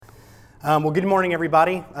Well, good morning,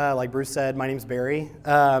 everybody. Like Bruce said, my name's Barry.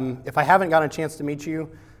 If I haven't gotten a chance to meet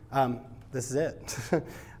you, this is it.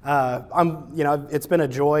 It's been a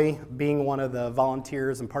joy being one of the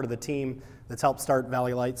volunteers and part of the team that's helped start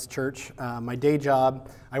Valley Lights Church. My day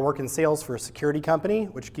job, I work in sales for a security company,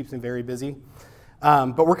 which keeps me very busy.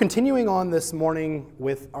 But we're continuing on this morning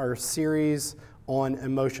with our series on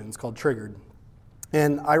emotions called Triggered.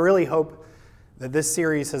 And I really hope that this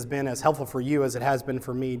series has been as helpful for you as it has been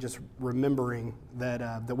for me, just remembering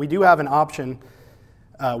that we do have an option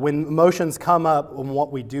when emotions come up on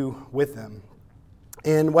what we do with them.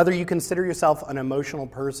 And whether you consider yourself an emotional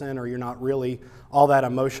person or you're not really all that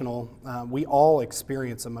emotional, we all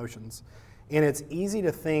experience emotions. And it's easy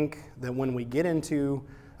to think that when we get into,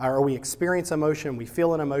 or we experience emotion, we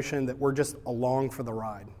feel an emotion, that we're just along for the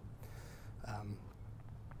ride.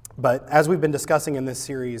 But as we've been discussing in this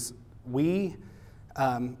series, we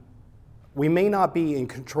may not be in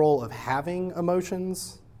control of having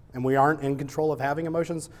emotions, and we aren't in control of having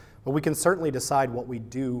emotions, but we can certainly decide what we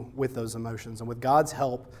do with those emotions. And with God's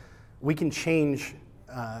help, we can change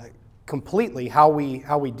completely how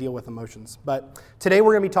we deal with emotions. But today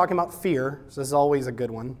we're going to be talking about fear, so this is always a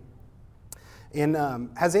good one. And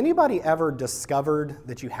has anybody ever discovered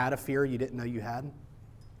that you had a fear you didn't know you had?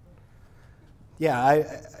 Yeah,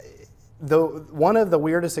 one of the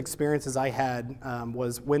weirdest experiences I had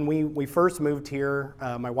was when we first moved here.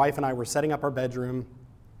 My wife and I were setting up our bedroom,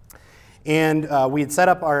 and we had set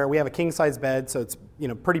up we have a king-size bed, so it's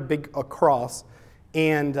pretty big across.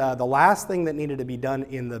 And the last thing that needed to be done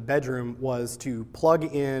in the bedroom was to plug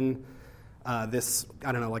in this,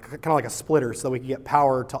 I don't know, like kind of like a splitter, so that we could get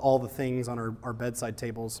power to all the things on our bedside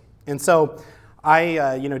tables. And so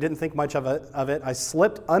I didn't think much of it. I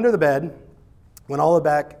slipped under the bed, went all the way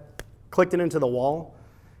back, clicked it into the wall,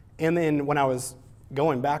 and then when I was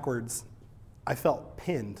going backwards, I felt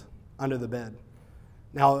pinned under the bed.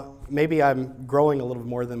 Now, maybe I'm growing a little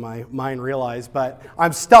more than my mind realized, but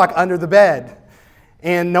I'm stuck under the bed.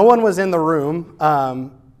 And no one was in the room,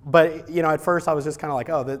 but at first I was just kind of like,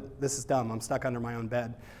 oh, this is dumb. I'm stuck under my own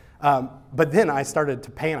bed. But then I started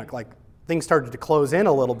to panic, like things started to close in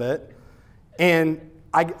a little bit, and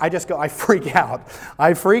I freak out.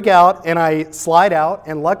 I freak out and I slide out,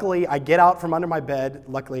 and luckily I get out from under my bed.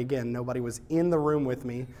 Luckily, again, nobody was in the room with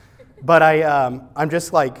me, but I'm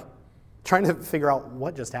just like trying to figure out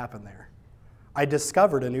what just happened there. I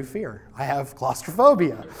discovered a new fear. I have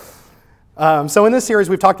claustrophobia. So in this series,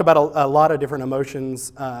 we've talked about a lot of different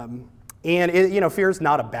emotions, and fear is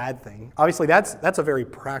not a bad thing. Obviously, that's a very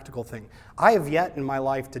practical thing. I have yet in my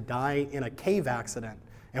life to die in a cave accident.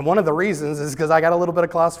 And one of the reasons is because I got a little bit of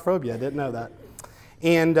claustrophobia. I didn't know that.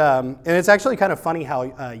 And it's actually kind of funny how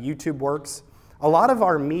YouTube works. A lot of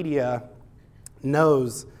our media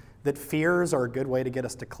knows that fears are a good way to get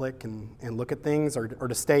us to click and look at things or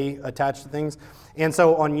to stay attached to things. And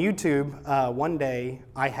so on YouTube, one day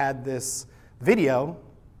I had this video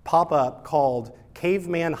pop up called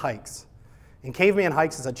Caveman Hikes. And Caveman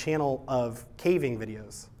Hikes is a channel of caving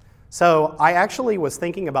videos. So I actually was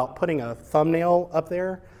thinking about putting a thumbnail up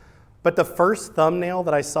there, but the first thumbnail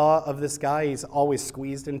that I saw of this guy, he's always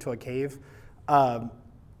squeezed into a cave. It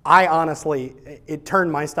turned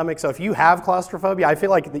my stomach. So if you have claustrophobia, I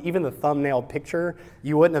feel like even the thumbnail picture,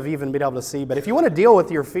 you wouldn't have even been able to see. But if you want to deal with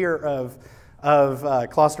your fear of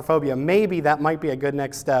claustrophobia, maybe that might be a good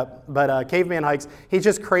next step. But Caveman Hikes, he's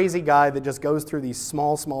just crazy guy that just goes through these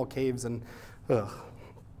small caves and,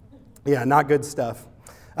 not good stuff.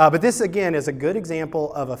 But this, again, is a good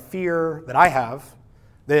example of a fear that I have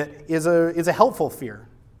that is a helpful fear.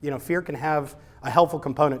 Fear can have a helpful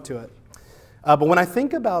component to it. But when I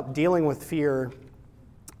think about dealing with fear,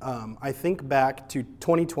 I think back to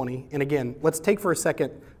 2020. And again, let's take for a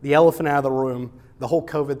second the elephant out of the room, the whole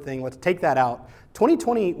COVID thing. Let's take that out.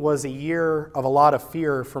 2020 was a year of a lot of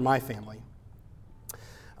fear for my family.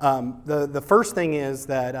 The first thing is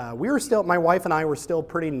that my wife and I were still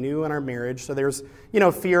pretty new in our marriage, so there's,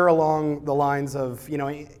 fear along the lines of,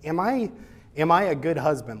 am I a good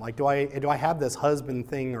husband? Like, do I have this husband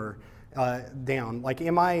thing down? Like,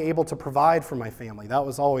 am I able to provide for my family? That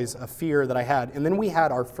was always a fear that I had. And then we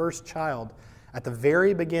had our first child at the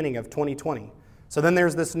very beginning of 2020. So then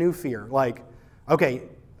there's this new fear, like, okay,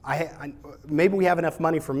 maybe we have enough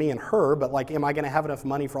money for me and her, but like, am I going to have enough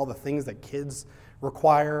money for all the things that kids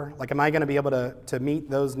require? Like, am I going to be able to meet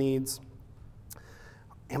those needs?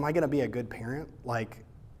 Am I going to be a good parent? Like,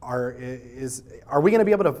 are we going to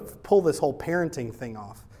be able to pull this whole parenting thing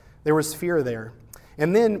off? There was fear there.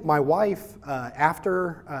 And then my wife,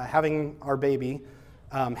 after having our baby,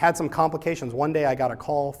 had some complications. One day I got a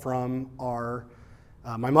call from our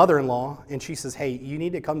my mother-in-law, and she says, hey, you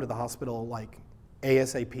need to come to the hospital like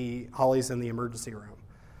ASAP. Holly's in the emergency room.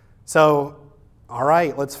 So, all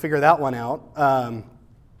right, let's figure that one out.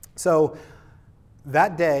 So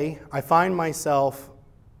that day, I find myself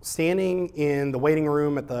standing in the waiting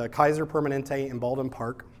room at the Kaiser Permanente in Baldwin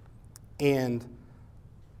Park, and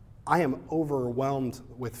I am overwhelmed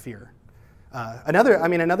with fear.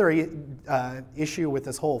 Another issue with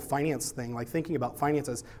this whole finance thing, like thinking about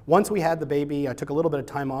finances, once we had the baby, I took a little bit of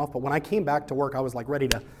time off, but when I came back to work, I was like ready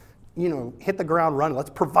to, hit the ground running. Let's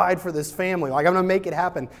provide for this family. Like, I'm going to make it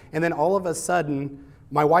happen. And then all of a sudden,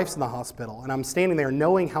 my wife's in the hospital, and I'm standing there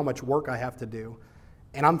knowing how much work I have to do,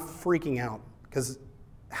 and I'm freaking out because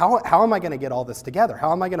how am I going to get all this together?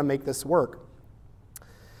 How am I going to make this work?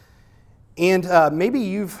 And maybe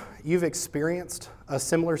you've experienced a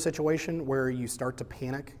similar situation where you start to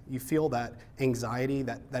panic. You feel that anxiety,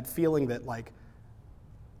 that feeling that, like,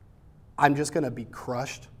 I'm just going to be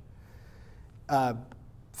crushed.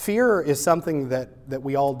 Fear is something that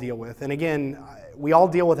we all deal with. And again, we all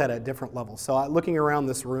deal with it at different levels. So looking around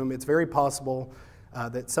this room, it's very possible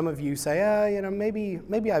that some of you say,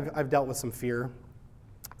 maybe I've dealt with some fear.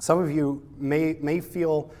 Some of you may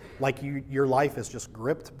feel like your life is just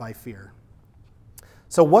gripped by fear.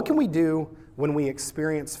 So what can we do when we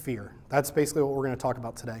experience fear? That's basically what we're going to talk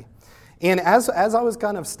about today. And as I was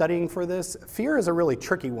kind of studying for this, fear is a really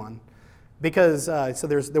tricky one because so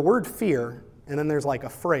there's the word fear, and then there's like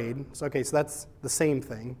afraid. So that's the same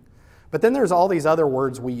thing. But then there's all these other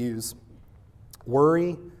words we use: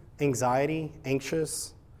 worry, anxiety,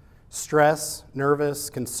 anxious, stress, nervous,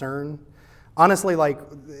 concern. Honestly, like,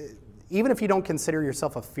 even if you don't consider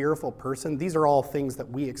yourself a fearful person, these are all things that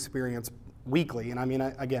we experience weekly. And I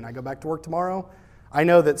go back to work tomorrow. I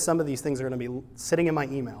know that some of these things are going to be sitting in my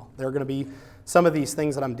email. There are going to be some of these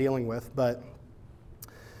things that I'm dealing with. But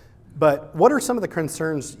what are some of the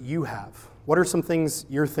concerns you have? What are some things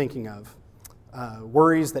you're thinking of?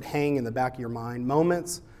 Worries that hang in the back of your mind,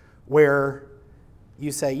 moments where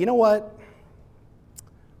you say, you know what?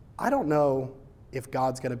 I don't know if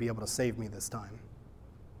God's going to be able to save me this time.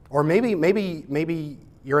 Or maybe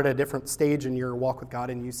you're at a different stage in your walk with God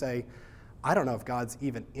and you say, I don't know if God's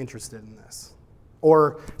even interested in this.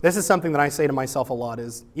 Or this is something that I say to myself a lot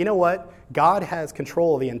is, you know what? God has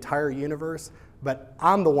control of the entire universe, but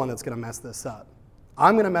I'm the one that's going to mess this up.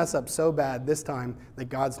 I'm going to mess up so bad this time that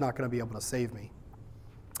God's not going to be able to save me.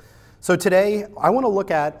 So today, I want to look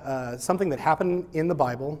at something that happened in the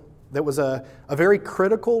Bible that was a very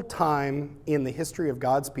critical time in the history of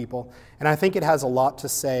God's people, and I think it has a lot to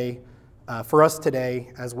say for us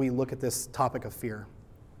today as we look at this topic of fear.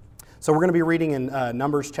 So we're going to be reading in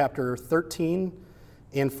Numbers chapter 13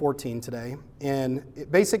 and 14 today, and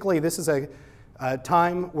basically this is a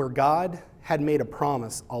time where God had made a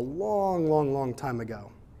promise a long time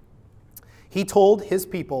ago. He told his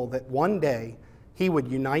people that one day he would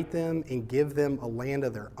unite them and give them a land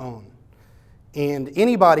of their own. And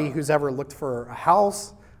anybody who's ever looked for a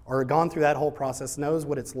house or gone through that whole process knows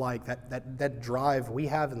what it's like, that drive we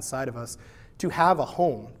have inside of us to have a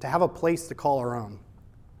home, to have a place to call our own.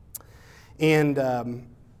 And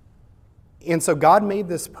so God made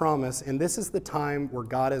this promise, and this is the time where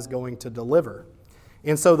God is going to deliver.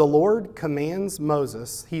 And so the Lord commands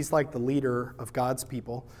Moses, he's like the leader of God's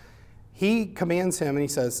people. He commands him and he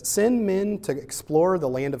says, send men to explore the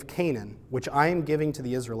land of Canaan, which I am giving to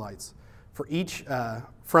the Israelites.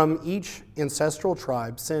 From each ancestral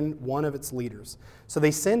tribe, send one of its leaders. So they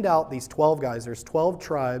send out these 12 guys. There's 12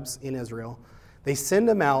 tribes in Israel. They send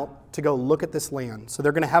them out to go look at this land. So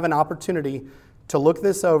they're going to have an opportunity to look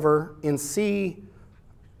this over and see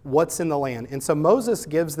what's in the land. And so Moses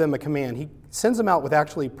gives them a command. He sends them out with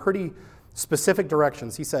actually pretty specific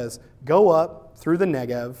directions. He says, go up through the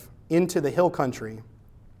Negev into the hill country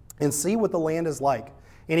and see what the land is like.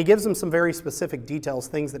 And he gives them some very specific details,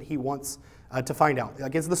 things that he wants to find out.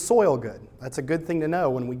 Like, is the soil good? That's a good thing to know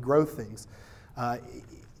when we grow things.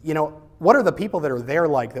 What are the people that are there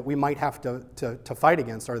like that we might have to fight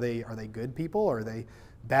against? Are they good people? Are they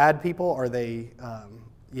bad people? Are they,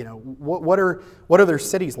 what are their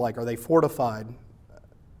cities like? Are they fortified?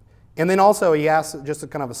 And then also he asks just a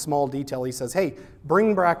kind of a small detail. He says, hey,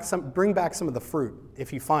 bring back some of the fruit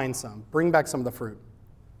if you find some. Bring back some of the fruit.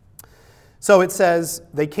 So it says,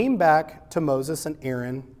 they came back to Moses and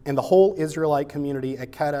Aaron and the whole Israelite community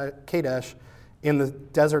at Kadesh in the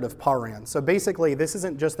desert of Paran. So basically, this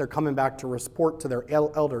isn't just they're coming back to report to their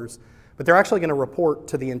elders, but they're actually going to report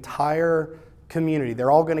to the entire community. They're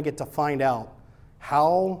all going to get to find out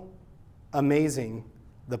how amazing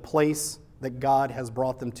the place that God has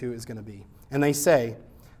brought them to is going to be. And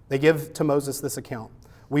they give to Moses this account.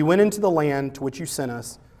 We went into the land to which you sent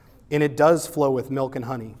us, and it does flow with milk and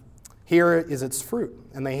honey. Here is its fruit.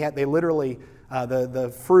 And they literally,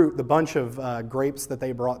 the fruit, the bunch of grapes that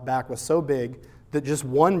they brought back was so big that just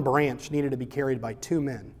one branch needed to be carried by 2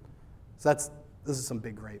 men. So this is some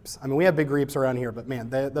big grapes. I mean, we have big grapes around here, but man,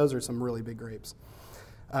 those are some really big grapes.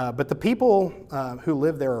 But the people who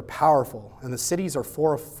live there are powerful, and the cities are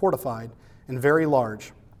fortified and very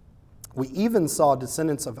large. We even saw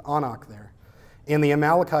descendants of Anak there. And the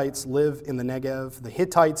Amalekites live in the Negev. The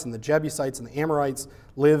Hittites and the Jebusites and the Amorites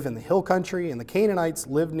live in the hill country, and the Canaanites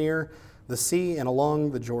live near the sea and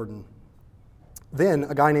along the Jordan. Then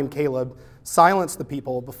a guy named Caleb silenced the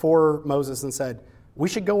people before Moses and said, "We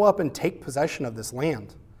should go up and take possession of this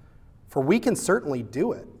land, for we can certainly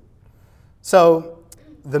do it." So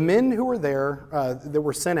the men who were there, that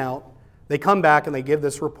were sent out, they come back and they give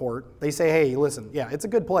this report. They say, "Hey, listen, yeah, it's a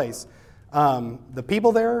good place. The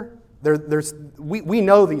people there, we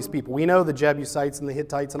know these people. We know the Jebusites and the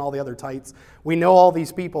Hittites and all the other tites. We know all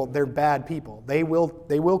these people. They're bad people. They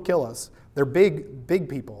will kill us. They're big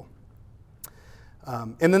people."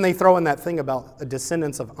 And then they throw in that thing about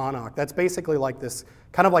descendants of Anak. That's basically like this,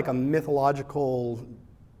 kind of like a mythological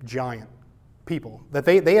giant people. That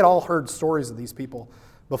they had all heard stories of these people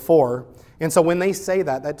before. And so when they say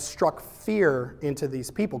that, that struck fear into these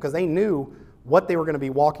people because they knew what they were going to be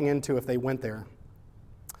walking into if they went there.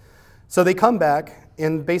 So they come back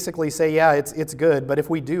and basically say, yeah, it's good, but if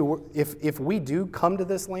we do come to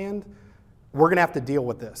this land, we're going to have to deal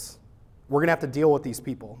with this. We're going to have to deal with these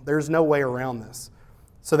people. There's no way around this.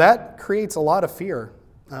 So that creates a lot of fear.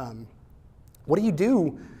 What do you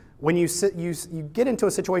do when you get into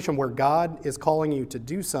a situation where God is calling you to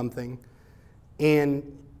do something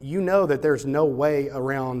and you know that there's no way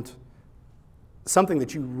around something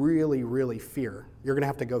that you really, really fear? You're going to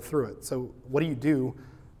have to go through it. So what do you do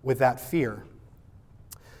with that fear?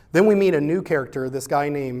 Then we meet a new character, this guy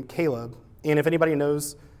named Caleb. And if anybody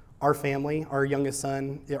knows our family, our youngest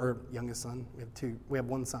son, we have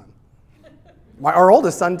one son. Our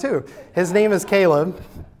oldest son too. His name is Caleb.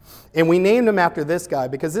 And we named him after this guy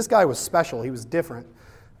because this guy was special. He was different.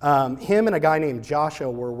 Him and a guy named Joshua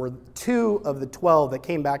were 2 of the 12 that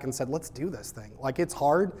came back and said, let's do this thing. Like, it's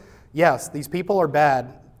hard. Yes, these people are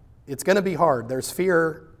bad. It's going to be hard. There's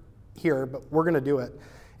fear here, but we're going to do it.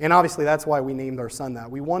 And obviously that's why we named our son that.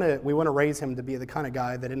 We want to raise him to be the kind of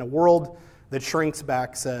guy that in a world that shrinks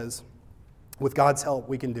back says, with God's help,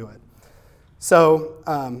 we can do it. So,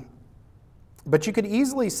 but you could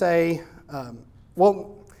easily say,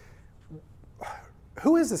 well,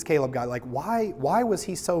 who is this Caleb guy? Like, why was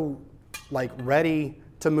he so ready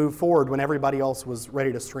to move forward when everybody else was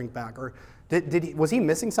ready to shrink back? Or was he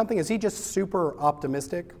missing something? Is he just super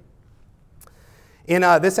optimistic? And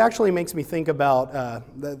this actually makes me think about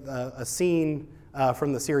a scene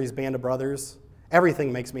from the series Band of Brothers.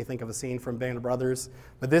 Everything makes me think of a scene from Band of Brothers,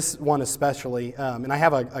 but this one especially. And I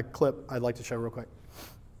have a clip I'd like to show real quick.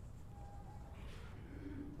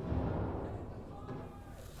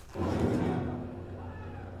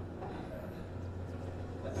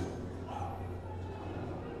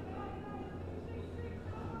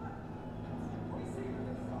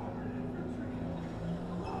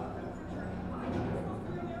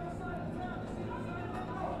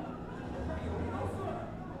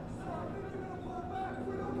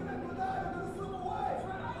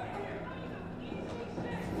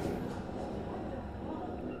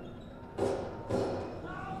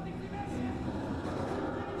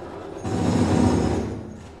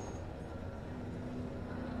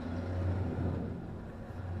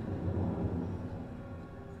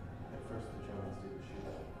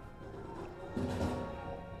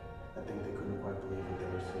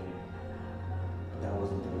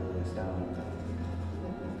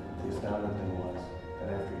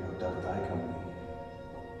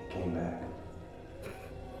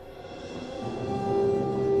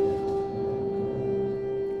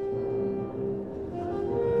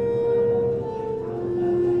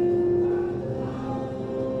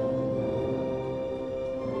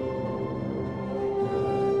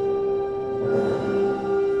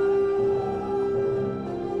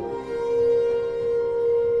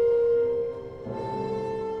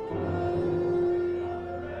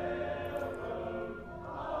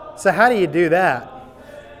 So how do you do that?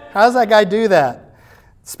 How does that guy do that?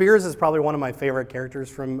 Spears is probably one of my favorite characters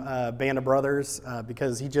from Band of Brothers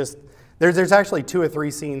because he just, there's actually 2 or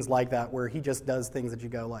 3 scenes like that where he just does things that you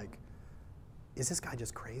go like, is this guy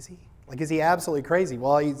just crazy? Like, is he absolutely crazy?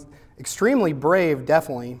 Well, he's extremely brave,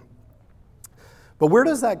 definitely. But where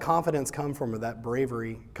does that confidence come from, or that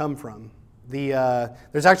bravery come from?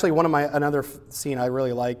 There's actually another scene I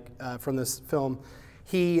really like from this film.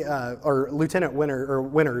 or Lieutenant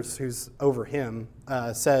Winters, who's over him,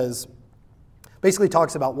 basically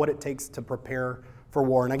talks about what it takes to prepare for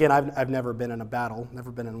war. And again, I've never been in a battle,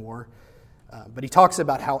 never been in war. But he talks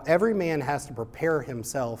about how every man has to prepare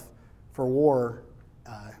himself for war,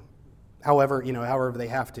 however they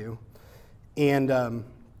have to. And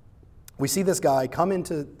we see this guy come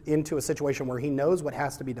into a situation where he knows what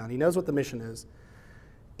has to be done. He knows what the mission is.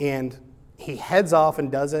 And he heads off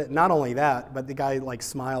and does it. Not only that, but the guy like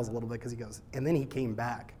smiles a little bit because he goes, and then he came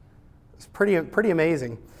back. It's pretty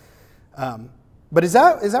amazing. But is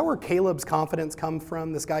that where Caleb's confidence comes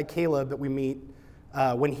from? This guy Caleb that we meet,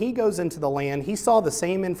 when he goes into the land, he saw the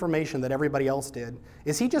same information that everybody else did.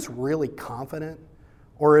 Is he just really confident?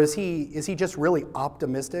 Or is he just really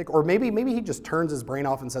optimistic? Or maybe he just turns his brain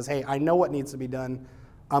off and says, hey, I know what needs to be done.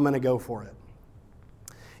 I'm going to go for it.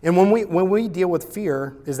 And when we deal with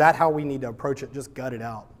fear, is that how we need to approach it? Just gut it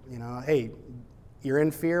out. Hey, you're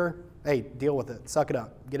in fear. Hey, deal with it. Suck it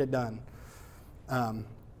up. Get it done.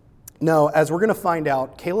 No, as we're going to find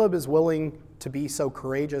out, Caleb is willing to be so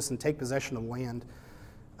courageous and take possession of land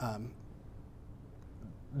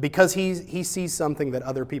because he sees something that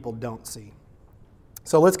other people don't see.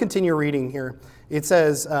 So let's continue reading here. It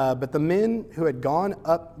says, but the men who had gone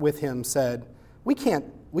up with him said, we can't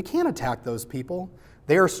attack those people.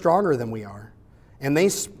 They are stronger than we are. And they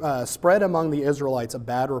spread among the Israelites a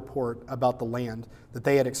bad report about the land that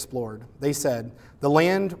they had explored. They said, the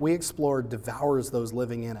land we explored devours those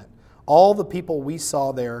living in it. All the people we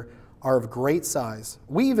saw there are of great size.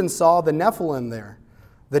 We even saw the Nephilim there.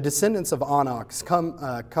 The descendants of Anak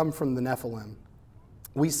come from the Nephilim.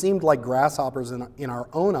 We seemed like grasshoppers in our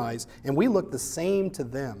own eyes, and we looked the same to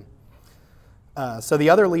them. So the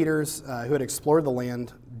other leaders who had explored the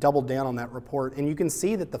land doubled down on that report, and you can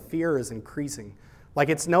see that the fear is increasing. Like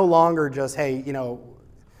it's no longer just, hey,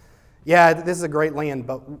 yeah, this is a great land,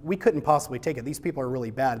 but we couldn't possibly take it. These people are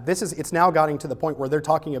really bad. It's now getting to the point where they're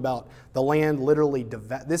talking about the land literally,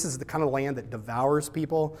 this is the kind of land that devours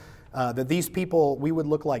people, that these people, we would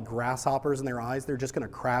look like grasshoppers in their eyes. They're just going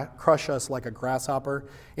to crush us like a grasshopper.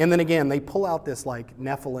 And then again, they pull out this like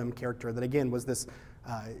Nephilim character that again was this,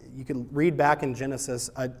 you can read back in Genesis,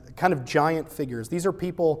 kind of giant figures. These are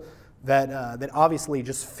people that obviously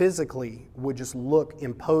just physically would just look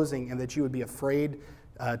imposing and that you would be afraid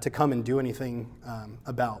to come and do anything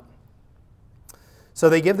about. So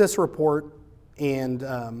they give this report,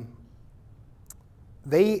 and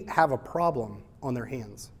they have a problem on their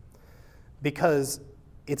hands because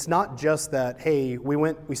it's not just that, hey,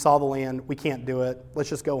 we saw the land, we can't do it, let's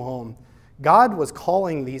just go home. God was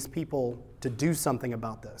calling these people to do something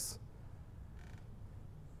about this.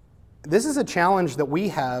 This is a challenge that we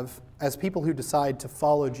have as people who decide to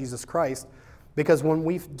follow Jesus Christ, because when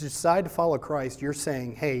we decide to follow Christ, you're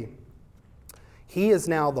saying, hey, he is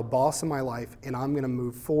now the boss of my life, and I'm going to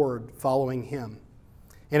move forward following him.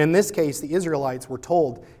 And in this case, the Israelites were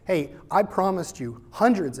told, hey, I promised you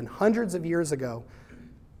hundreds and hundreds of years ago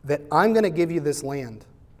that I'm going to give you this land.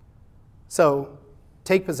 So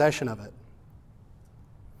take possession of it.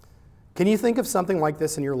 Can you think of something like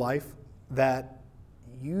this in your life that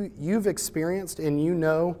you've experienced and you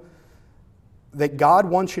know that God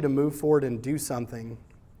wants you to move forward and do something,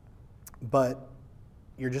 but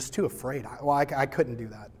you're just too afraid? I couldn't do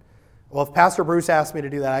that. Well, if Pastor Bruce asked me to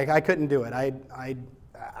do that, I couldn't do it.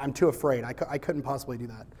 I'm too afraid. I couldn't possibly do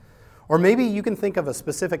that. Or maybe you can think of a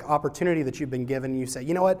specific opportunity that you've been given and you say,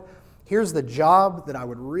 you know what, here's the job that I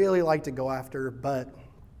would really like to go after, but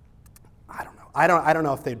I don't know. I don't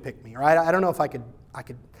know if they'd pick me, or I don't know if I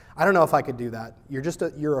don't know if I could do that.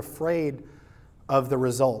 You're afraid of the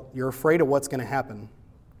result. You're afraid of what's going to happen.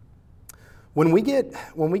 When we get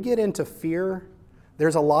into fear,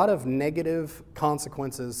 there's a lot of negative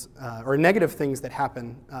consequences or negative things that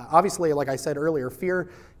happen. Obviously, like I said earlier, fear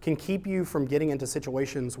can keep you from getting into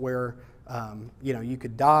situations where you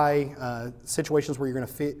could die, situations where you're going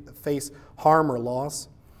to face harm or loss.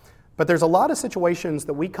 But there's a lot of situations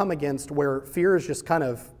that we come against where fear is just kind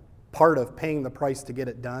of part of paying the price to get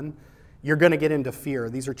it done. You're going to get into fear.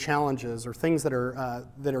 These are challenges or things that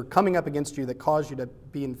are coming up against you that cause you to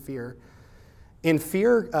be in fear. And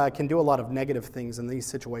fear can do a lot of negative things in these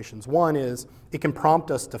situations. One is it can prompt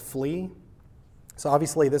us to flee. So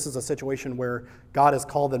obviously this is a situation where God has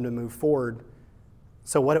called them to move forward.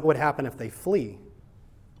 So what would happen if they flee?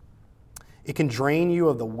 It can drain you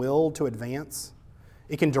of the will to advance.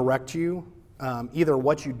 It can direct you, either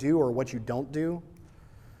what you do or what you don't do.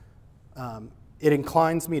 It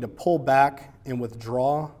inclines me to pull back and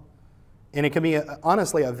withdraw. And it can be,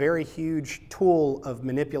 honestly, a very huge tool of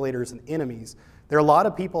manipulators and enemies. There are a lot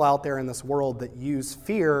of people out there in this world that use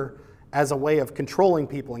fear as a way of controlling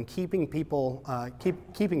people and keeping people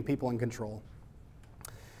in control.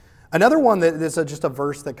 Another one that is just a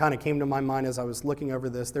verse that kind of came to my mind as I was looking over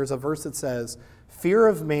this. There's a verse that says, "Fear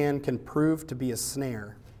of man can prove to be a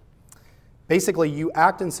snare." Basically, you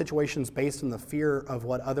act in situations based on the fear of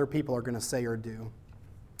what other people are going to say or do.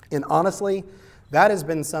 And honestly, that has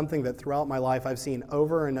been something that throughout my life I've seen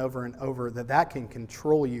over and over and over, that can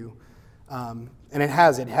control you. And it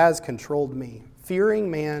has controlled me.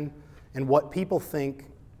 Fearing man and what people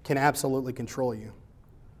think can absolutely control you.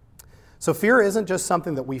 So fear isn't just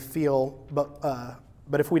something that we feel,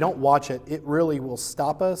 but if we don't watch it, it really will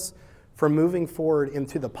stop us from moving forward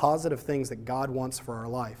into the positive things that God wants for our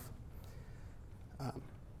life.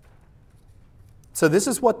 So this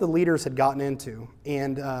is what the leaders had gotten into.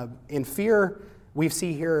 And in fear, we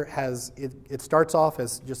see here it starts off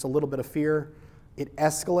as just a little bit of fear. It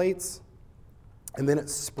escalates, and then it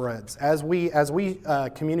spreads. As we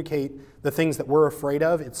communicate the things that we're afraid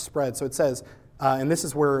of, it spreads. So it says, and this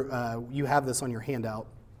is where you have this on your handout.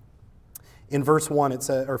 In verse 1, it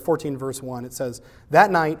says, or 14 verse 1, it says,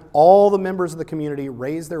 "That night all the members of the community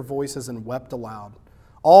raised their voices and wept aloud.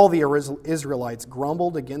 All the Israelites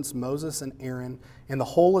grumbled against Moses and Aaron, and the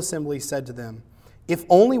whole assembly said to them, 'If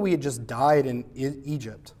only we had just died in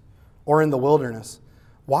Egypt or in the wilderness.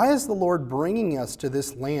 Why is the Lord bringing us to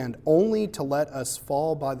this land only to let us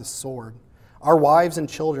fall by the sword? Our wives and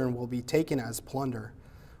children will be taken as plunder.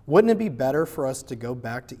 Wouldn't it be better for us to go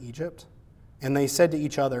back to Egypt?' And they said to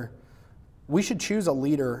each other, 'We should choose a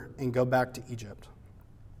leader and go back to Egypt.'"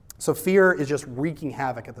 So fear is just wreaking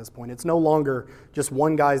havoc at this point. It's no longer just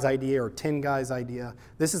one guy's idea or 10 guys' idea.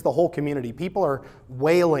 This is the whole community. People are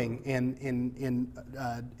wailing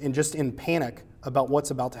and just in panic about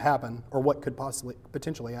what's about to happen or what could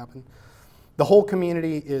potentially happen. The whole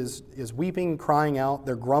community is weeping, crying out.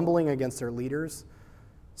 They're grumbling against their leaders.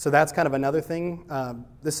 So that's kind of another thing.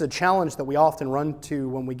 This is a challenge that we often run to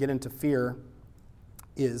when we get into fear,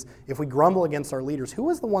 is if we grumble against our leaders, who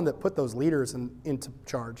is the one that put those leaders into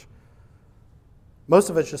charge? Most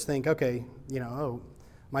of us just think, okay,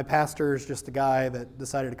 my pastor is just a guy that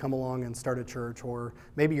decided to come along and start a church, or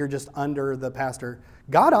maybe you're just under the pastor.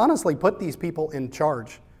 God honestly put these people in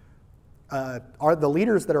charge. The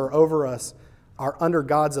leaders that are over us are under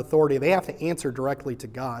God's authority. They have to answer directly to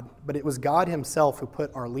God, but it was God himself who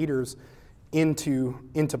put our leaders into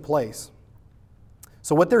place.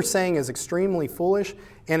 So what they're saying is extremely foolish,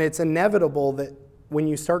 and it's inevitable that when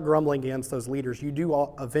you start grumbling against those leaders, you do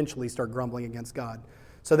eventually start grumbling against God.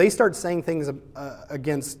 So they start saying things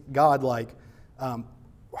against God like,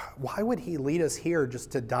 why would he lead us here just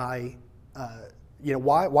to die?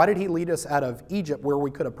 Why did he lead us out of Egypt where we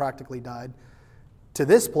could have practically died to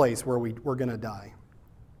this place where we're going to die?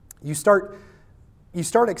 You start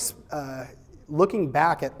looking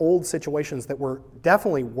back at old situations that were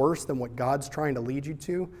definitely worse than what God's trying to lead you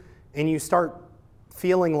to, and you start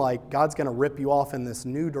feeling like God's going to rip you off in this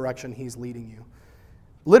new direction he's leading you.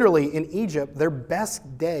 Literally, in Egypt,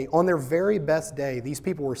 on their very best day, these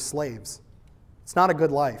people were slaves. It's not a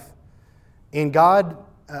good life. And God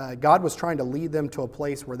was trying to lead them to a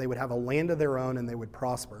place where they would have a land of their own and they would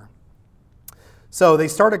prosper. So they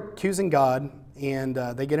start accusing God, and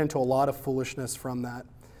they get into a lot of foolishness from that.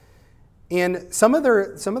 And some of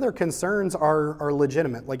their concerns are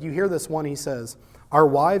legitimate. Like you hear this one, he says, "Our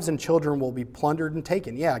wives and children will be plundered and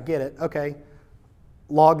taken." Yeah, get it. Okay.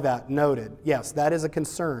 Log that. Noted. Yes, that is a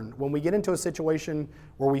concern. When we get into a situation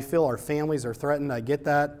where we feel our families are threatened, I get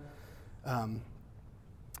that.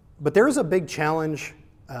 But there is a big challenge,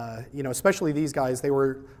 especially these guys. They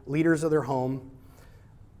were leaders of their home.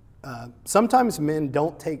 Sometimes men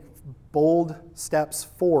don't take bold steps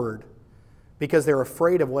forward because they're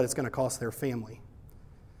afraid of what it's going to cost their family.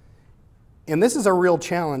 And this is a real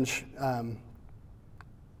challenge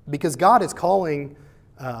because God is calling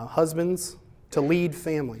husbands to lead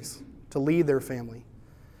families, to lead their family.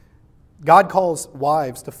 God calls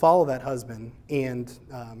wives to follow that husband and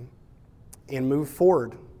move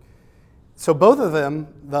forward. So both of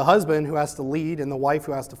them, the husband who has to lead and the wife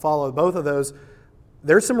who has to follow, both of those,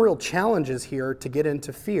 there's some real challenges here to get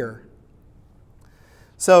into fear.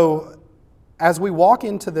 So as we walk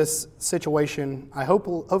into this situation,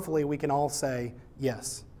 hopefully we can all say,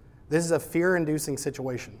 yes, this is a fear-inducing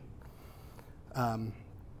situation.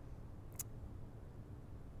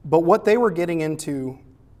 But what they were getting into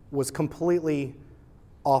was completely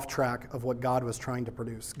off track of what God was trying to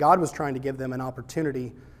produce. God was trying to give them an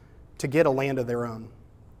opportunity to get a land of their own.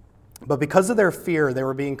 But because of their fear, they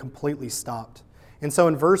were being completely stopped. And so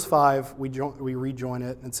in verse 5, we rejoin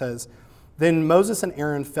it, and it says, "Then Moses and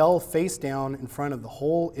Aaron fell face down in front of the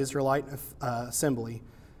whole Israelite assembly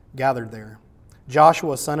gathered there.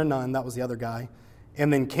 Joshua, son of Nun, that was the other guy,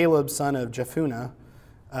 and then Caleb, son of Jephunneh,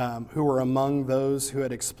 who were among those who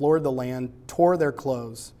had explored the land, tore their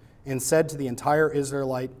clothes and said to the entire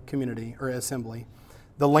Israelite community or assembly,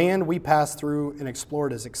 "The land we passed through and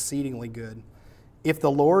explored is exceedingly good. If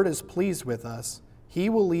the Lord is pleased with us, he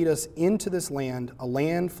will lead us into this land, a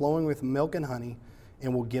land flowing with milk and honey,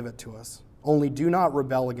 and will give it to us. Only do not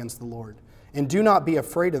rebel against the Lord, and do not be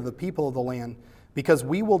afraid of the people of the land, because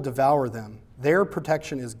we will devour them. Their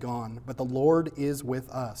protection is gone, but the Lord is with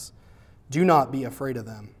us. Do not be afraid of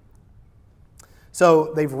them."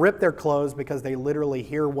 So they've ripped their clothes because they literally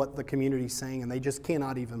hear what the community's saying, and they just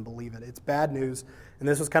cannot even believe it. It's bad news, and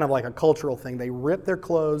this was kind of like a cultural thing. They rip their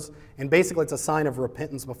clothes, and basically it's a sign of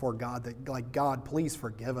repentance before God, that like, God, please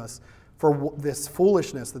forgive us for this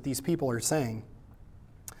foolishness that these people are saying.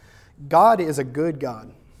 God is a good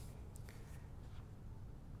God,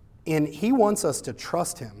 and he wants us to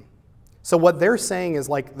trust him. So what they're saying is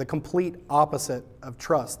like the complete opposite of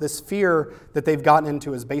trust. This fear that they've gotten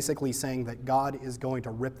into is basically saying that God is going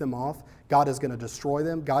to rip them off. God is going to destroy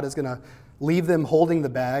them. God is going to leave them holding the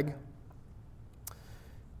bag.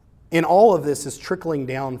 And all of this is trickling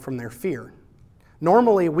down from their fear.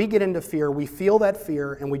 Normally, we get into fear, we feel that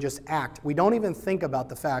fear, and we just act. We don't even think about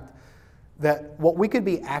the fact that what we could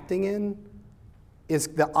be acting in is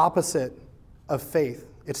the opposite of faith.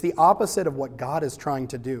 It's the opposite of what God is trying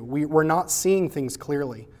to do. We're not seeing things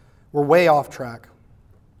clearly. We're way off track.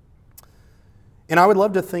 And I would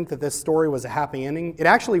love to think that this story was a happy ending. It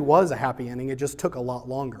actually was a happy ending. It just took a lot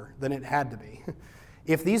longer than it had to be.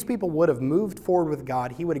 If these people would have moved forward with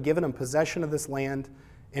God, he would have given them possession of this land,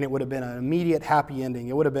 and it would have been an immediate happy ending.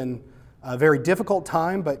 It would have been a very difficult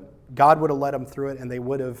time, but God would have led them through it, and they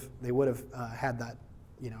would have had that,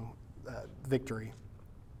 victory.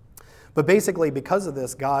 But basically, because of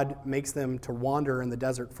this, God makes them to wander in the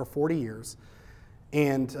desert for 40 years.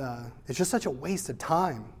 And it's just such a waste of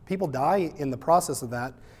time. People die in the process of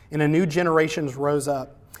that, and a new generation rose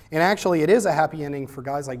up. And actually, it is a happy ending for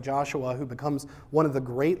guys like Joshua, who becomes one of the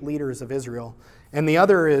great leaders of Israel. And the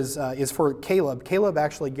other is for Caleb. Caleb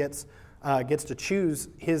actually gets to choose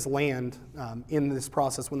his land in this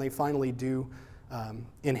process when they finally do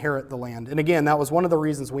inherit the land. And again, that was one of the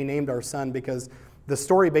reasons we named our son, because the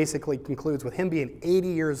story basically concludes with him being 80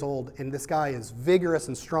 years old, and this guy is vigorous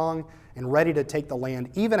and strong and ready to take the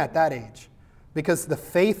land, even at that age, because the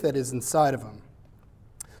faith that is inside of him.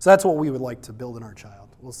 So that's what we would like to build in our child.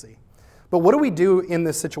 We'll see. But what do we do in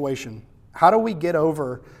this situation? How do we get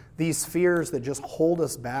over these fears that just hold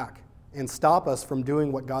us back and stop us from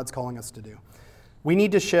doing what God's calling us to do? We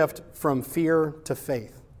need to shift from fear to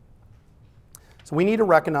faith. So we need to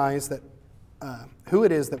recognize that who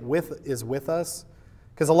it is that is with us.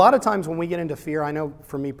 Because a lot of times when we get into fear, I know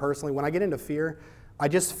for me personally, when I get into fear, I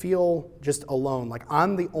just feel just alone. Like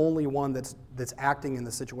I'm the only one that's acting in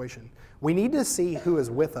the situation. We need to see who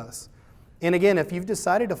is with us. And again, if you've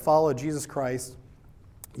decided to follow Jesus Christ,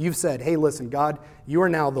 you've said, hey, listen, God, you are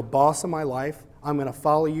now the boss of my life. I'm going to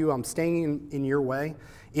follow you. I'm staying in your way.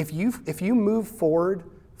 If you move forward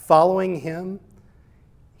following him,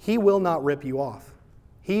 he will not rip you off.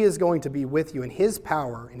 He is going to be with you, and his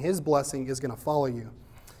power and his blessing is going to follow you.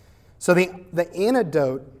 So the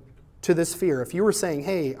antidote to this fear, if you were saying,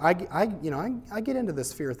 hey, I get into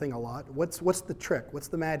this fear thing a lot, what's the trick? What's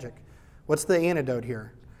the magic? What's the antidote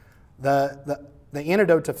here? The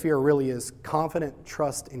antidote to fear really is confident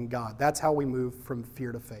trust in God. That's how we move from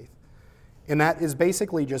fear to faith. And that is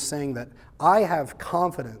basically just saying that I have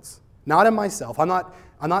confidence, not in myself. I'm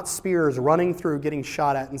not Spears running through getting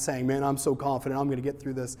shot at and saying, man, I'm so confident I'm going to get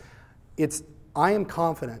through this. I am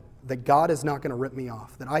confident that God is not going to rip me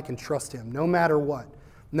off, that I can trust him no matter what.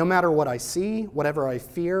 No matter what I see, whatever I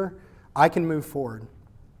fear, I can move forward.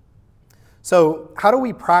 So how do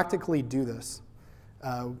we practically do this?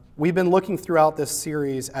 We've been looking throughout this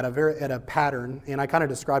series at a pattern, and I kind of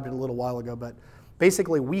described it a little while ago, but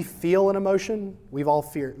basically we feel an emotion. We've all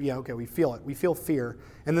fear. We feel it. We feel fear,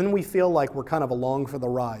 and then we feel like we're kind of along for the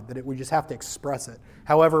ride, that we just have to express it.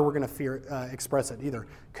 However we're going to express it, either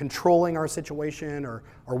controlling our situation or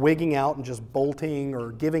wigging out and just bolting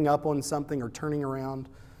or giving up on something or turning around.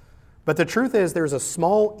 But the truth is there's a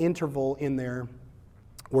small interval in there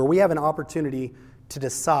where we have an opportunity to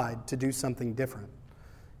decide to do something different.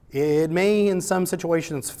 It may, in some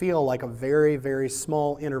situations, feel like a very, very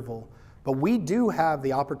small interval, but we do have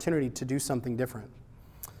the opportunity to do something different.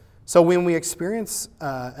 So when we experience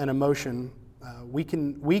an emotion, we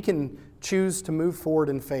can choose to move forward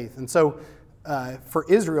in faith. And so for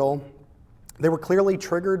Israel, they were clearly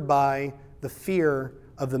triggered by the fear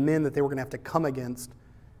of the men that they were going to have to come against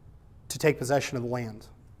to take possession of the land.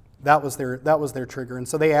 That was their trigger. And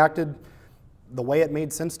so they acted the way it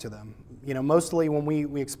made sense to them. Mostly when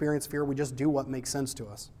we experience fear, we just do what makes sense to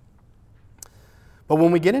us. But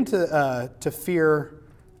when we get into to fear,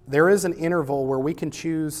 there is an interval where we can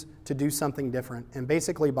choose to do something different. And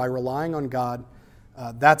basically by relying on God,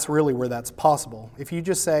 that's really where that's possible. If you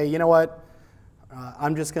just say, you know what,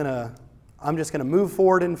 I'm just gonna move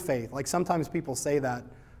forward in faith. Like sometimes people say that,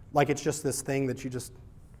 like it's just this thing that you just,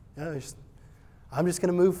 I'm just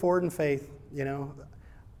gonna move forward in faith.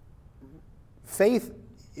 Faith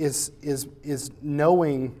is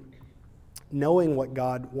knowing what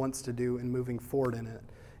God wants to do and moving forward in it.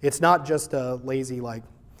 It's not just a lazy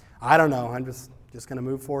I don't know, I'm just going to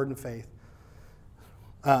move forward in faith.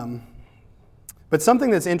 But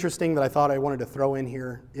something that's interesting that I thought I wanted to throw in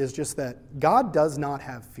here is just that God does not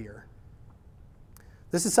have fear.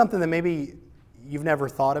 This is something that maybe you've never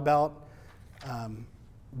thought about,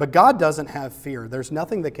 but God doesn't have fear. There's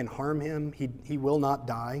nothing that can harm him. He will not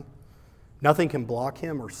die. Nothing can block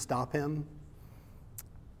him or stop him.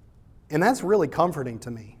 And that's really comforting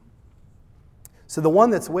to me. So the one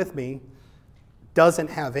that's with me doesn't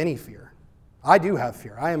have any fear. I do have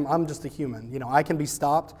fear. I'm just a human. I can be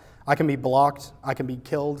stopped. I can be blocked. I can be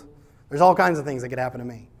killed. There's all kinds of things that could happen to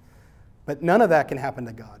me. But none of that can happen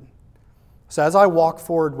to God. So as I walk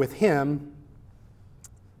forward with him,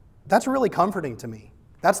 that's really comforting to me.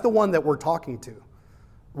 That's the one that we're talking to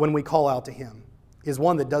when we call out to him, is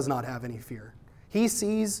one that does not have any fear. He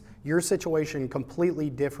sees your situation completely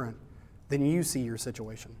different than you see your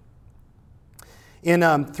situation.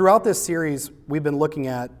 Throughout this series, we've been looking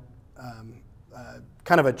at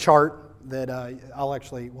kind of a chart that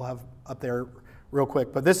we'll have up there real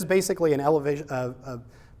quick. But this is basically a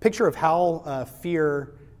picture of how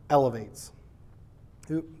fear elevates.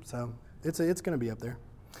 So it's going to be up there.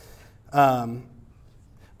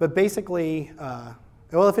 But basically,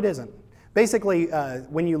 if it isn't. Basically,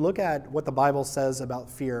 when you look at what the Bible says about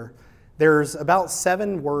fear, there's about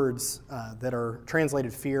 7 words that are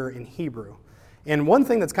translated fear in Hebrew. And one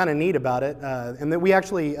thing that's kind of neat about it, and that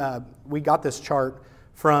we got this chart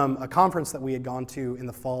from a conference that we had gone to in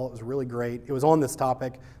the fall. It was really great. It was on this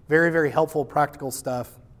topic. Very, very helpful, practical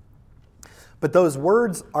stuff. But those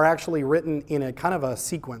words are actually written in a kind of a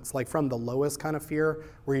sequence, like from the lowest kind of fear,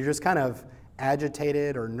 where you're just kind of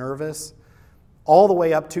agitated or nervous, all the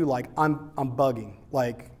way up to I'm bugging.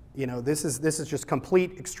 This is just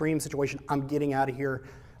complete extreme situation. I'm getting out of here.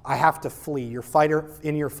 I have to flee. You're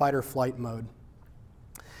in your fight or flight mode.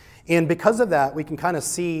 And because of that, we can kind of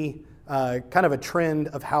see kind of a trend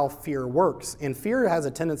of how fear works. And fear has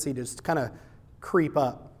a tendency to just kind of creep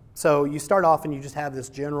up. So you start off and you just have this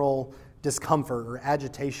general discomfort or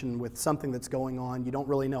agitation with something that's going on. You don't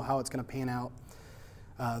really know how it's going to pan out.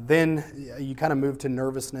 Then you kind of move to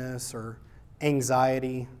nervousness or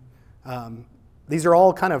anxiety. These are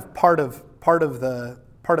all kind of part of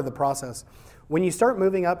the process. When you start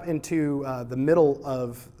moving up into the middle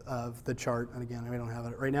of the chart, and again, we don't have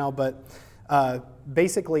it right now, but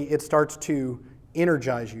basically it starts to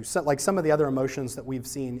energize you. So, like some of the other emotions that we've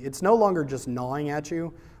seen, it's no longer just gnawing at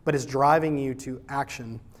you, but it's driving you to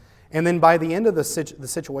action. And then by the end of the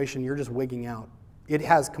situation, you're just wigging out. It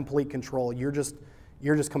has complete control. You're just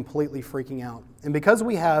completely freaking out. And because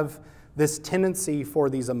we have this tendency for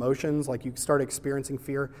these emotions, like you start experiencing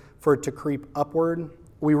fear, for it to creep upward,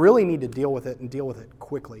 we really need to deal with it and deal with it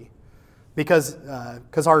quickly. Because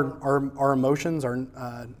our emotions,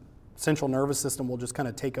 our central nervous system will just kind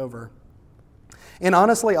of take over. And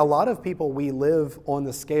honestly, a lot of people, we live on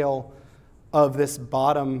the scale of this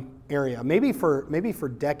bottom area, maybe for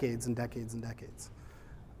decades and decades and decades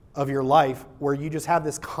of your life, where you just have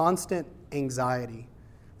this constant anxiety,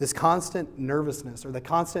 this constant nervousness, or the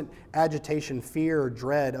constant agitation, fear, or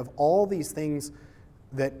dread of all these things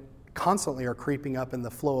that constantly are creeping up in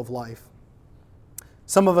the flow of life.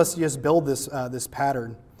 Some of us just build this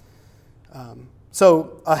pattern.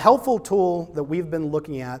 So a helpful tool that we've been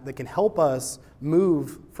looking at that can help us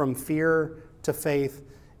move from fear to faith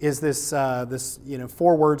is this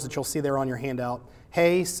 4 words that you'll see there on your handout.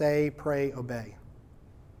 Hey, say, pray, obey.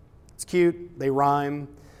 It's cute, they rhyme,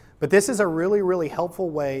 but this is a really, really helpful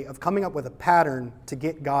way of coming up with a pattern to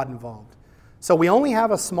get God involved. So we only have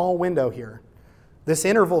a small window here. This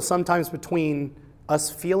interval sometimes between us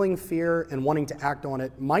feeling fear and wanting to act on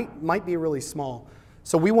it might be really small.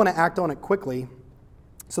 So we want to act on it quickly.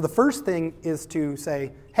 So the first thing is to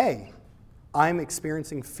say, hey, I'm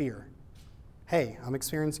experiencing fear. Hey, I'm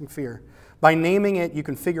experiencing fear. By naming it, you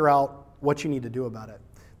can figure out what you need to do about it.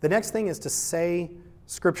 The next thing is to say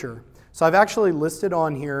Scripture. So I've actually listed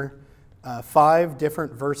on here 5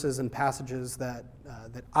 different verses and passages that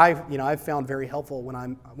that I've found very helpful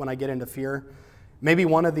when I get into fear. Maybe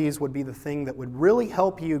one of these would be the thing that would really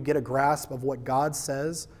help you get a grasp of what God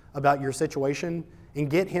says about your situation and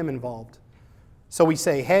get Him involved. So we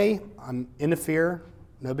say, hey, I'm into fear,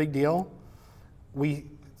 no big deal. We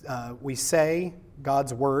say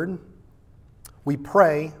God's word. We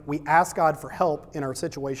pray. We ask God for help in our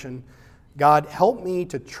situation. God, help me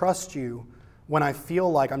to trust you when I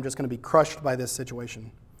feel like I'm just going to be crushed by this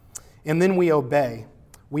situation. And then we obey.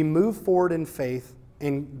 We move forward in faith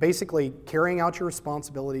in basically carrying out your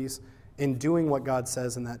responsibilities and doing what God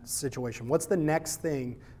says in that situation. What's the next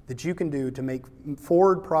thing that you can do to make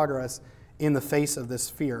forward progress in the face of this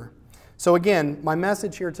fear? So again, my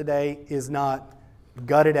message here today is not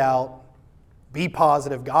gut it out, be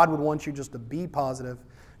positive. God would want you just to be positive.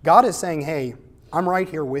 God is saying, hey, I'm right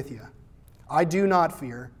here with you. I do not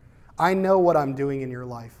fear. I know what I'm doing in your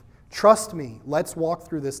life. Trust me. Let's walk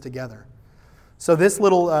through this together. So this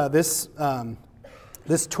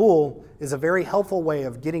this tool is a very helpful way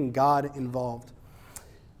of getting God involved.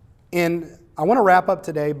 And I want to wrap up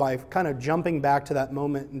today by kind of jumping back to that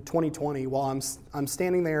moment in 2020 while I'm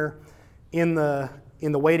standing there in the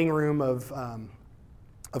waiting room of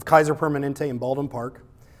Kaiser Permanente in Baldwin Park.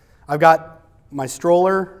 I've got my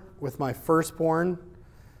stroller with my firstborn,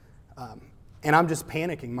 and I'm just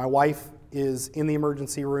panicking. My wife is in the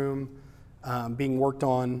emergency room being worked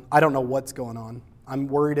on. I don't know what's going on. I'm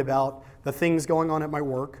worried about the things going on at my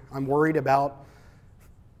work. I'm worried about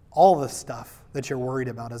all the stuff that you're worried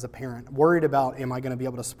about as a parent. Worried about, am I going to be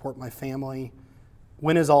able to support my family?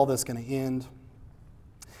 When is all this going to end?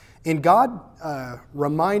 And God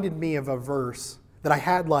reminded me of a verse that I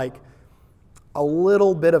had like a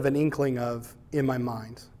little bit of an inkling of in my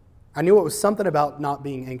mind. I knew it was something about not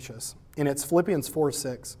being anxious. And it's Philippians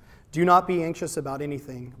 4:6. Do not be anxious about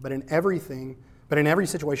anything, but in every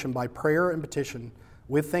situation by prayer and petition,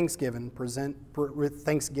 with thanksgiving, present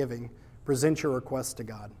your requests to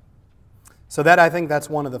God. So I think that's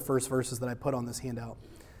one of the first verses that I put on this handout.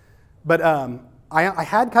 But I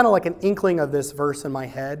had kind of like an inkling of this verse in my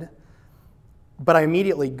head, but I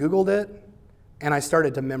immediately Googled it and I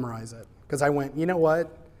started to memorize it because I went, you know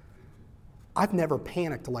what? I've never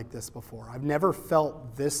panicked like this before. I've never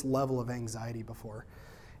felt this level of anxiety before.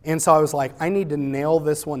 And so I was like, I need to nail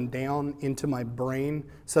this one down into my brain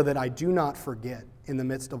so that I do not forget in the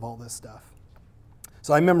midst of all this stuff.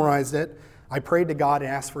 So I memorized it. I prayed to God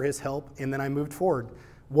and asked for His help, and then I moved forward.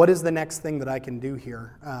 What is the next thing that I can do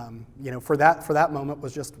here? For that moment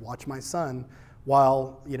was just watch my son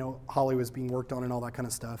while Holly was being worked on and all that kind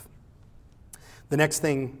of stuff. The next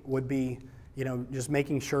thing would be just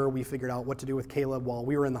making sure we figured out what to do with Caleb while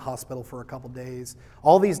we were in the hospital for a couple days.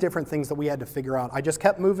 All these different things that we had to figure out. I just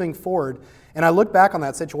kept moving forward, and I look back on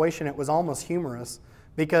that situation, it was almost humorous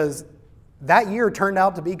because that year turned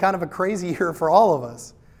out to be kind of a crazy year for all of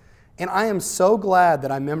us. And I am so glad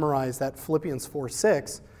that I memorized that Philippians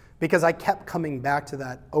 4:6 because I kept coming back to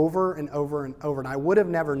that over and over and over. And I would have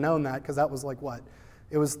never known that because that was like what?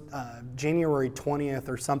 It was January 20th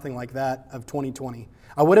or something like that of 2020.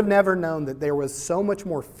 I would have never known that there was so much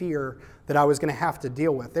more fear that I was going to have to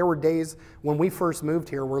deal with. There were days when we first moved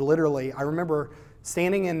here where literally, I remember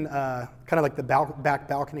standing in kind of like the back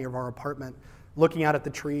balcony of our apartment, looking out at the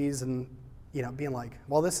trees and being like,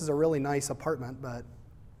 well, this is a really nice apartment, but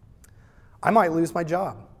I might lose my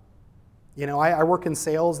job. I work in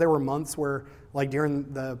sales. There were months where, like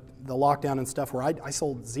during the lockdown and stuff, where I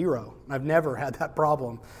sold zero. I've never had that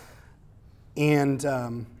problem.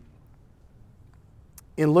 And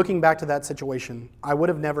in looking back to that situation, I would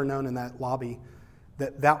have never known in that lobby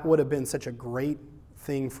that would have been such a great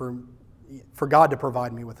thing for God to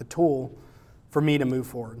provide me with a tool for me to move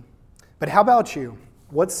forward. But how about you?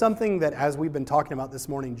 What's something that, as we've been talking about this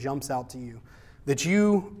morning, jumps out to you? That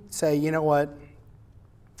you say, you know what?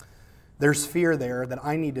 There's fear there that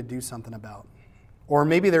I need to do something about. Or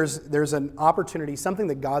maybe there's an opportunity, something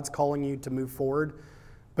that God's calling you to move forward,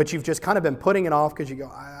 but you've just kind of been putting it off because you go,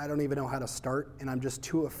 I don't even know how to start, and I'm just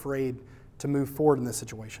too afraid to move forward in this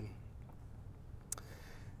situation.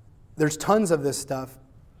 There's tons of this stuff,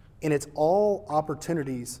 and it's all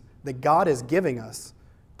opportunities that God is giving us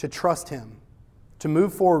to trust Him, to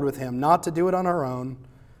move forward with Him, not to do it on our own,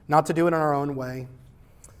 not to do it in our own way.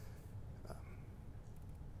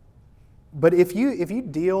 But if you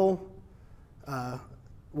deal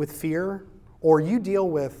with fear, or you deal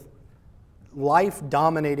with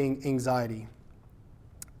life-dominating anxiety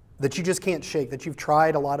that you just can't shake, that you've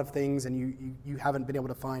tried a lot of things and you haven't been able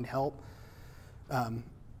to find help,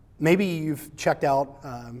 maybe you've checked out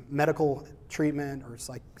medical treatment or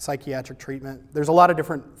psychiatric treatment. There's a lot of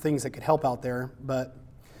different things that could help out there, but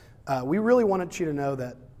we really wanted you to know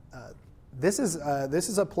that this is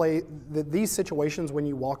a place that these situations, when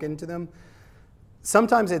you walk into them,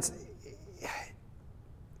 sometimes it's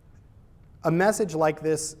a message like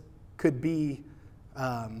this could be,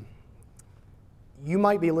 you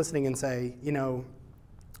might be listening and say,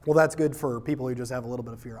 well, that's good for people who just have a little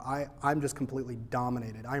bit of fear. I'm just completely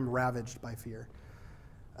dominated. I'm ravaged by fear.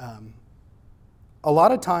 A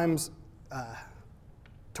lot of times,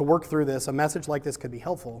 to work through this, a message like this could be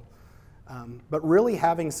helpful, but really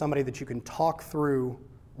having somebody that you can talk through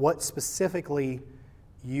what specifically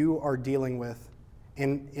you are dealing with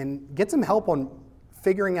and get some help on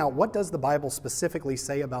figuring out what does the Bible specifically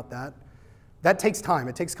say about that. That takes time.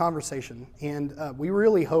 It takes conversation. And we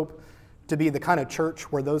really hope to be the kind of church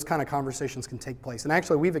where those kind of conversations can take place. And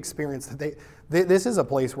actually, we've experienced that this is a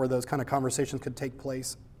place where those kind of conversations could take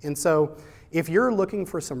place. And so if you're looking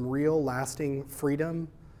for some real lasting freedom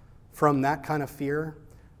from that kind of fear,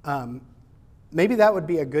 maybe that would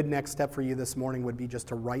be a good next step for you this morning, would be just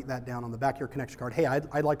to write that down on the back of your connection card. Hey,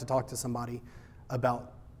 I'd like to talk to somebody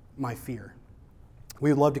about my fear.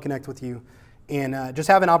 We would love to connect with you and just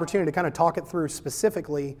have an opportunity to kind of talk it through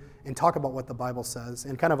specifically and talk about what the Bible says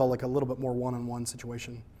in kind of like a little bit more one-on-one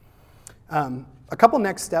situation. A couple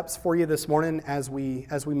next steps for you this morning as we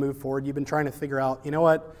move forward. You've been trying to figure out, you know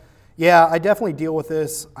what? Yeah, I definitely deal with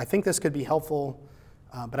this. I think this could be helpful,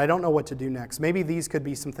 but I don't know what to do next. Maybe these could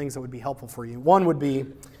be some things that would be helpful for you. One would be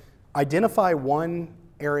identify one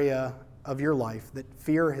area of your life that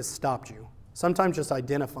fear has stopped you. Sometimes just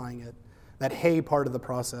identifying it, that hey part of the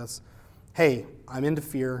process. Hey, I'm into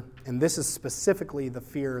fear, and this is specifically the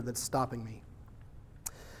fear that's stopping me.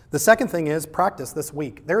 The second thing is practice this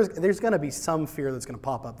week. There's going to be some fear that's going to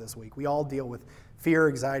pop up this week. We all deal with fear,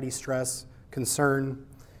 anxiety, stress, concern.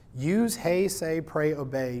 Use hey, say, pray,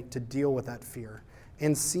 obey to deal with that fear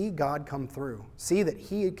and see God come through. See that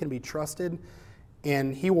He can be trusted,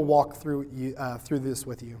 and He will walk through this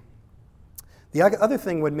with you. The other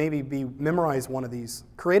thing would maybe be memorize one of these.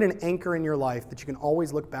 Create an anchor in your life that you can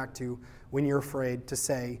always look back to when you're afraid, to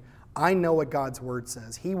say, I know what God's word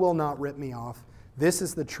says. He will not rip me off. This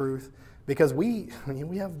is the truth. Because we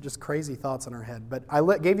have just crazy thoughts in our head. But I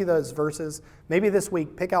gave you those verses. Maybe this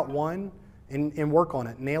week, pick out one and work on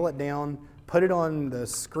it. Nail it down. Put it on the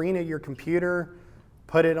screen of your computer.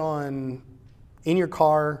 Put it in your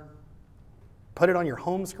car. Put it on your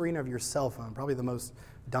home screen of your cell phone. Probably the most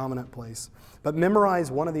dominant place. But memorize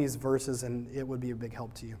one of these verses and it would be a big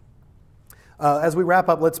help to you. As we wrap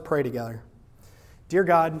up, let's pray together. Dear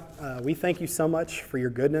God, we thank you so much for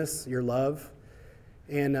your goodness, your love,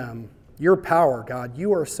 and your power, God.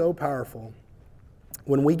 You are so powerful.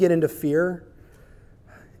 When we get into fear,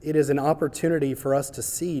 it is an opportunity for us to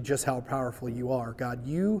see just how powerful you are. God,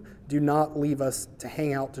 you do not leave us to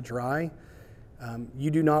hang out to dry.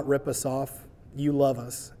 You do not rip us off. You love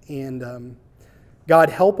us. And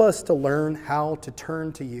God, help us to learn how to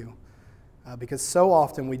turn to you. Because so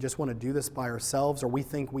often we just want to do this by ourselves, or we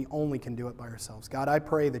think we only can do it by ourselves. God, I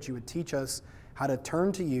pray that you would teach us how to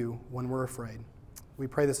turn to you when we're afraid. We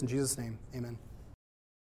pray this in Jesus' name. Amen.